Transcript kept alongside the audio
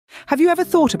Have you ever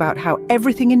thought about how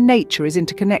everything in nature is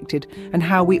interconnected and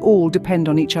how we all depend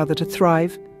on each other to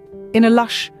thrive? In a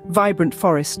lush, vibrant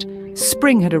forest,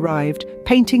 spring had arrived,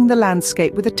 painting the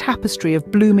landscape with a tapestry of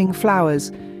blooming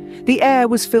flowers. The air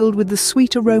was filled with the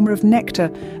sweet aroma of nectar,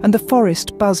 and the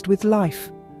forest buzzed with life.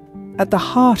 At the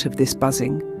heart of this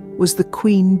buzzing was the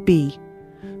queen bee,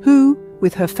 who,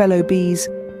 with her fellow bees,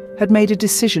 had made a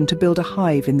decision to build a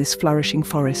hive in this flourishing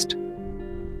forest.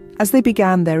 As they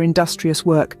began their industrious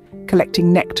work,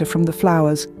 collecting nectar from the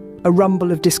flowers, a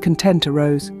rumble of discontent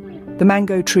arose. The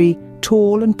mango tree,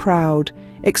 tall and proud,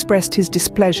 expressed his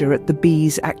displeasure at the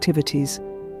bees' activities.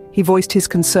 He voiced his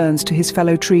concerns to his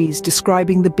fellow trees,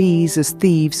 describing the bees as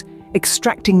thieves,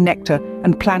 extracting nectar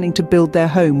and planning to build their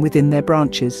home within their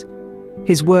branches.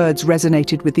 His words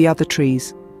resonated with the other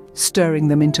trees, stirring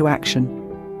them into action.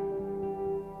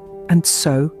 And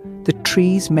so, the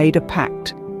trees made a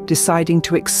pact, deciding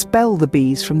to expel the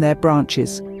bees from their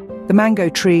branches. The mango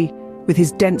tree, with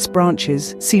his dense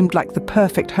branches, seemed like the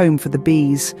perfect home for the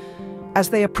bees. As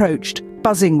they approached,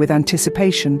 buzzing with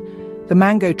anticipation, the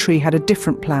mango tree had a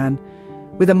different plan.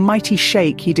 With a mighty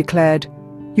shake, he declared,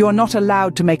 "You are not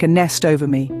allowed to make a nest over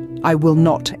me. I will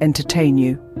not entertain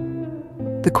you."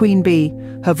 The queen bee,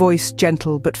 her voice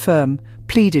gentle but firm,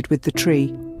 pleaded with the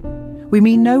tree. "We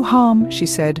mean no harm," she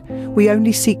said. "We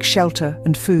only seek shelter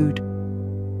and food."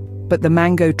 But the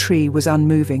mango tree was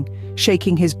unmoving,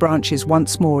 shaking his branches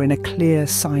once more in a clear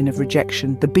sign of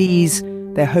rejection. The bees,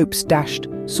 their hopes dashed,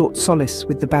 sought solace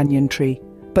with the banyan tree.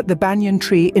 But the banyan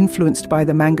tree, influenced by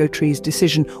the mango tree's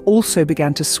decision, also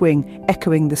began to swing,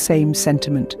 echoing the same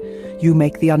sentiment. "You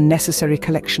make the unnecessary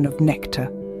collection of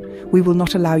nectar. We will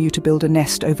not allow you to build a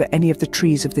nest over any of the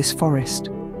trees of this forest."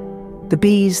 The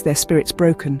bees, their spirits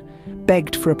broken,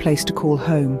 begged for a place to call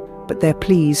home, but their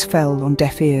pleas fell on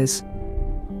deaf ears.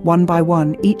 One by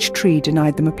one, each tree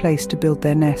denied them a place to build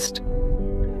their nest.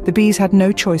 The bees had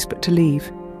no choice but to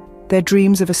leave. Their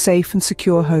dreams of a safe and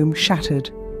secure home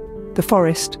shattered. The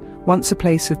forest, once a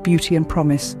place of beauty and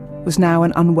promise, was now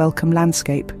an unwelcome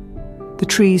landscape. The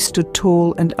trees stood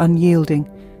tall and unyielding,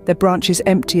 their branches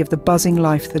empty of the buzzing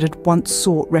life that had once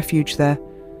sought refuge there.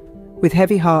 With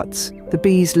heavy hearts, the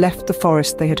bees left the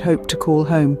forest they had hoped to call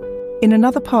home. In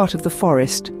another part of the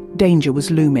forest, danger was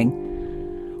looming.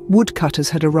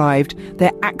 Woodcutters had arrived,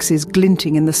 their axes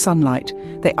glinting in the sunlight.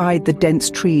 They eyed the dense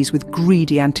trees with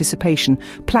greedy anticipation,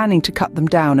 planning to cut them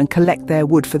down and collect their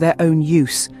wood for their own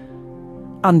use.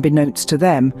 Unbeknownst to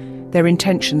them, their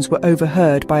intentions were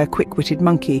overheard by a quick-witted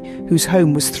monkey whose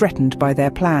home was threatened by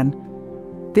their plan.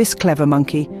 This clever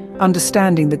monkey,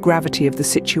 understanding the gravity of the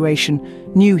situation,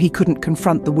 knew he couldn't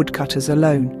confront the woodcutters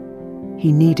alone.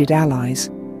 He needed allies.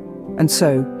 And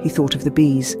so he thought of the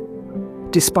bees.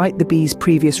 Despite the bees'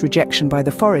 previous rejection by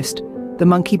the forest, the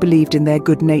monkey believed in their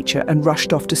good nature and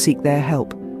rushed off to seek their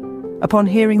help. Upon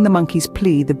hearing the monkey's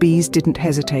plea, the bees didn't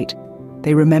hesitate.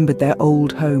 They remembered their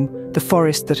old home, the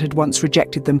forest that had once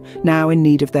rejected them, now in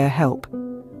need of their help.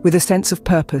 With a sense of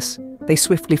purpose, they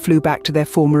swiftly flew back to their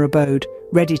former abode,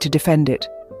 ready to defend it.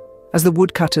 As the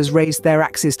woodcutters raised their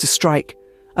axes to strike,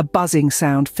 a buzzing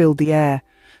sound filled the air.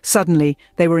 Suddenly,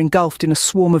 they were engulfed in a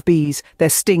swarm of bees, their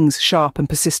stings sharp and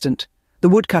persistent. The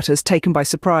woodcutters, taken by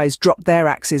surprise, dropped their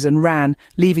axes and ran,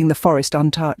 leaving the forest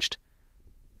untouched.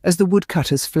 As the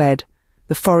woodcutters fled,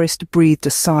 the forest breathed a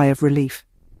sigh of relief.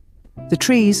 The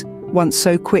trees, once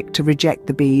so quick to reject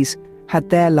the bees,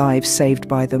 had their lives saved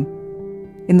by them.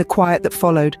 In the quiet that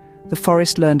followed, the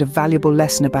forest learned a valuable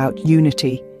lesson about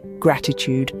unity,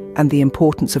 gratitude, and the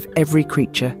importance of every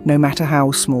creature, no matter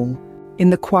how small. In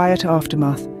the quiet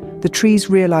aftermath, the trees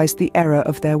realized the error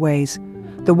of their ways.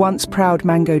 The once proud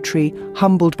mango tree,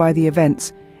 humbled by the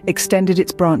events, extended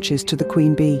its branches to the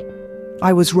queen bee.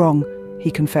 "I was wrong," he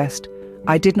confessed.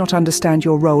 "I did not understand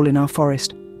your role in our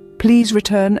forest. Please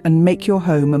return and make your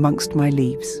home amongst my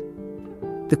leaves."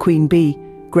 The queen bee,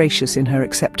 gracious in her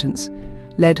acceptance,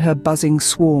 led her buzzing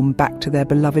swarm back to their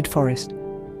beloved forest.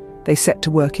 They set to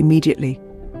work immediately,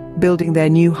 building their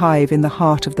new hive in the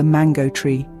heart of the mango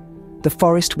tree. The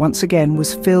forest once again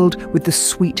was filled with the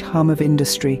sweet hum of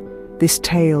industry. This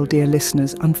tale, dear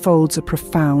listeners, unfolds a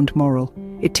profound moral.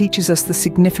 It teaches us the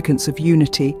significance of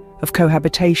unity, of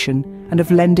cohabitation, and of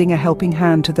lending a helping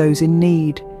hand to those in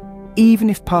need. Even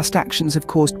if past actions have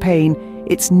caused pain,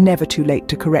 it's never too late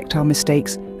to correct our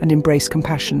mistakes and embrace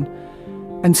compassion.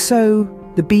 And so,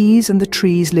 the bees and the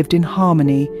trees lived in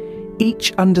harmony,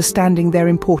 each understanding their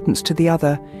importance to the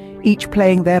other, each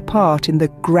playing their part in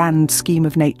the grand scheme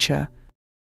of nature.